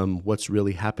what's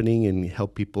really happening and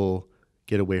help people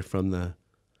get away from the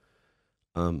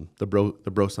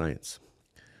bro science.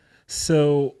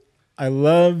 So I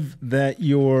love that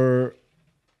you're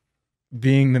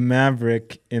being the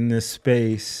maverick in this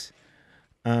space.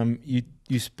 You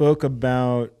spoke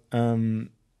about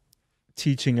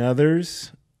teaching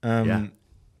others. Yeah.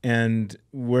 And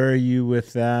where are you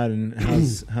with that, and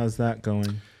how's that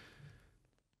going?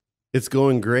 It's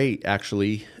going great,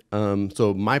 actually.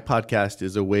 So my podcast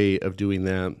is a way of doing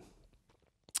that.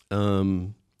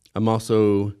 I'm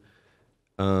also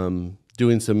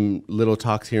doing some little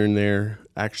talks here and there,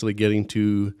 actually getting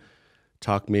to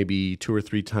talk maybe 2 or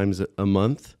 3 times a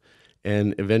month.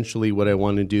 And eventually what I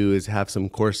want to do is have some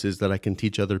courses that I can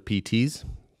teach other PTs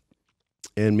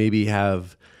and maybe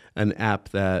have an app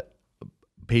that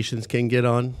patients can get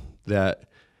on that,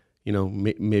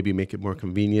 maybe make it more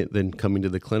convenient than coming to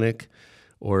the clinic,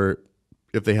 or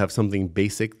if they have something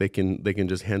basic, they can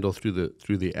just handle through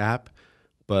the app.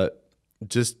 But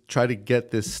just try to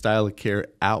get this style of care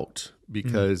out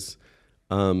because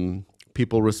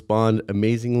people respond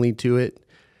amazingly to it.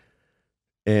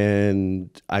 And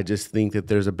I just think that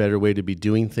there's a better way to be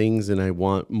doing things, and I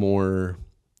want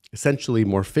essentially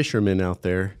more fishermen out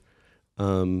there.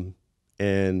 And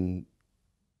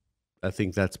I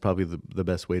think that's probably the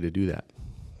best way to do that.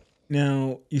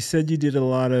 Now, you said you did a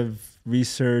lot of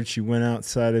research. You went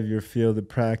outside of your field of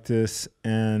practice.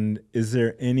 And is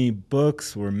there any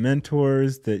books or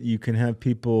mentors that you can have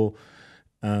people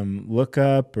look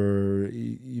up? Or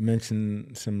you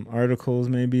mentioned some articles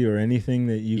maybe, or anything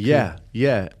that you Yeah.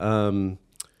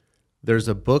 There's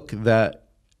a book that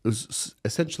was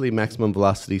essentially Maximum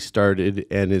Velocity started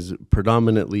and is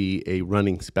predominantly a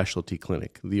running specialty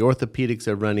clinic. The orthopedics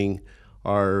of running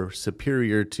are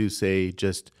superior to, say,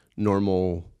 just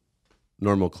normal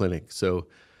clinic. So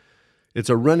it's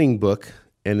a running book,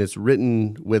 and it's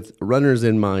written with runners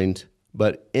in mind,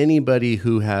 but anybody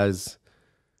who has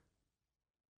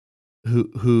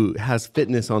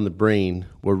fitness on the brain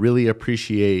will really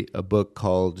appreciate a book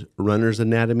called Runner's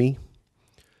Anatomy.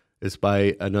 It's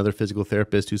by another physical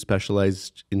therapist who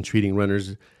specialized in treating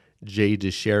runners, Jay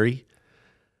Dicharry,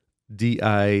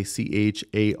 Dicharry.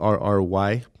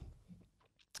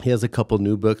 He has a couple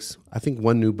new books. I think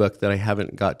one new book that I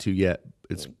haven't got to yet.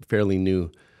 It's fairly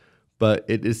new, but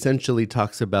it essentially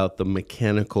talks about the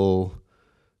mechanical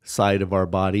side of our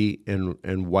body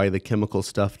and why the chemical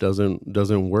stuff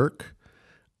doesn't work.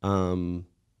 And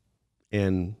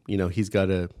he's got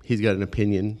an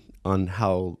opinion on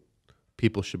how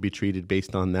people should be treated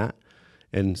based on that.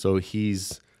 And so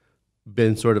he's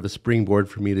been sort of a springboard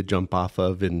for me to jump off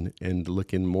of and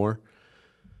look in more.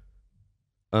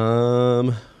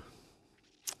 I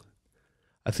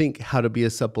think How to Be a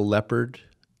Supple Leopard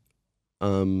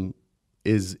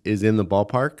is in the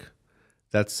ballpark.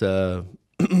 That's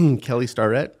Kelly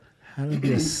Starrett. How to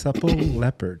Be a Supple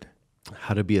Leopard.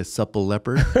 How to Be a Supple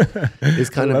Leopard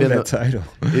is kind of in the title.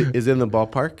 Is in the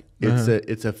ballpark.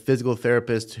 It's a physical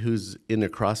therapist who's into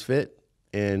CrossFit,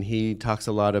 and he talks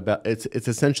a lot about it's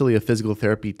essentially a physical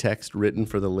therapy text written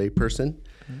for the layperson.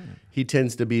 He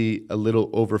tends to be a little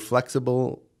over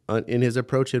flexible in his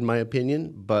approach, in my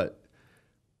opinion, but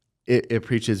it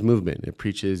preaches movement. It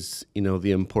preaches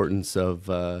the importance of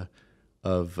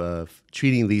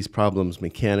treating these problems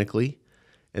mechanically,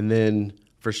 and then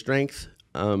for strength.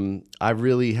 I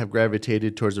really have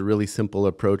gravitated towards a really simple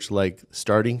approach like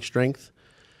starting strength.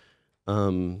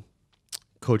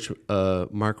 Coach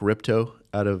Mark Ripto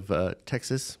out of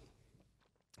Texas,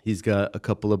 he's got a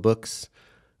couple of books.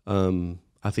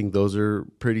 I think those are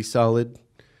pretty solid.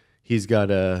 He's got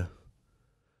a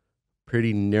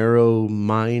pretty narrow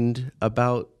mind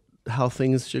about how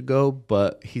things should go,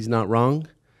 but he's not wrong.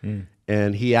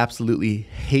 And he absolutely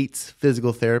hates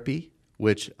physical therapy,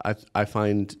 which I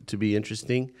find to be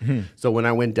interesting. So when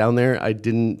I went down there, I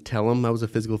didn't tell him I was a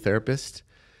physical therapist.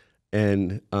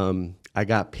 And I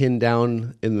got pinned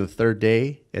down in the 3rd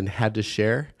day and had to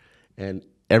share, and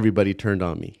everybody turned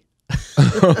on me.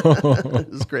 It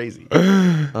was crazy.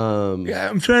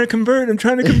 I'm trying to convert.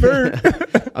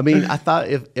 I mean, I thought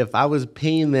if I was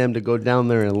paying them to go down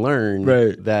there and learn,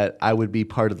 that I would be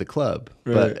part of the club.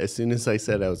 But as soon as I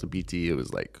said I was a PT, it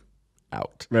was like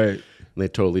out. Right. And they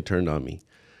totally turned on me.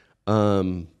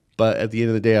 But at the end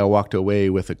of the day, I walked away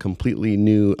with a completely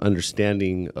new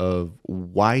understanding of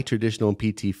why traditional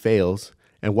PT fails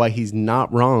and why he's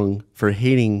not wrong for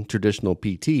hating traditional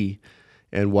PT,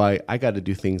 and why I got to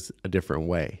do things a different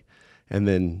way. And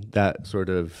then that sort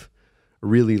of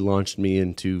really launched me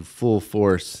into full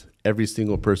force. Every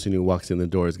single person who walks in the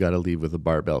door has got to leave with a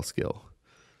barbell skill.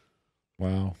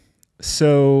 Wow.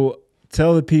 So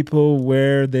tell the people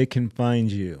where they can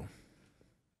find you.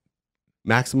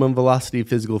 Maximum Velocity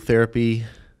Physical Therapy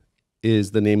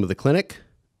is the name of the clinic.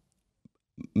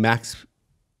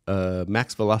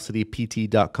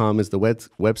 MaxVelocityPT.com is the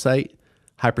website.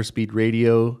 Hyperspeed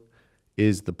Radio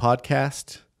is the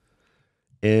podcast.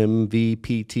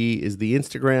 MVPT is the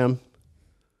Instagram.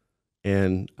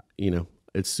 And,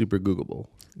 it's super Googleable.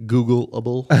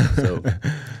 So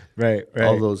right.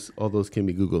 all those can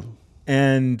be Googled.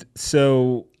 And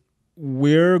so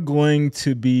we're going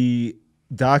to be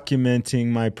documenting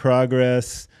my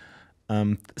progress,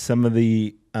 some of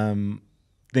the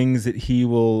things that he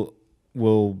will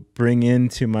bring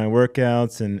into my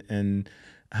workouts, and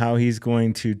how he's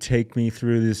going to take me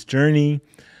through this journey.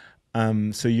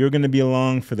 So you're going to be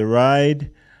along for the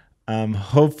ride.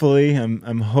 Hopefully,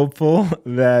 I'm hopeful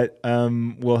that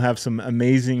we'll have some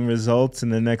amazing results in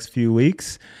the next few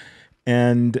weeks.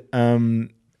 And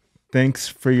thanks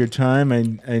for your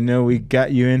time. I know we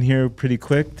got you in here pretty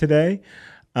quick today.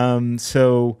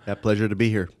 So Pleasure to be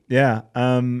here. Yeah.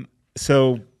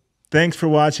 So thanks for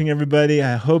watching, everybody.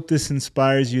 I hope this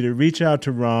inspires you to reach out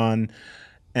to Ron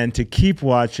and to keep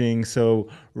watching. So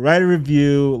write a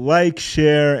review, like,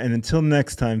 share, and until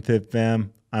next time, Fit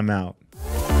Fam, I'm out.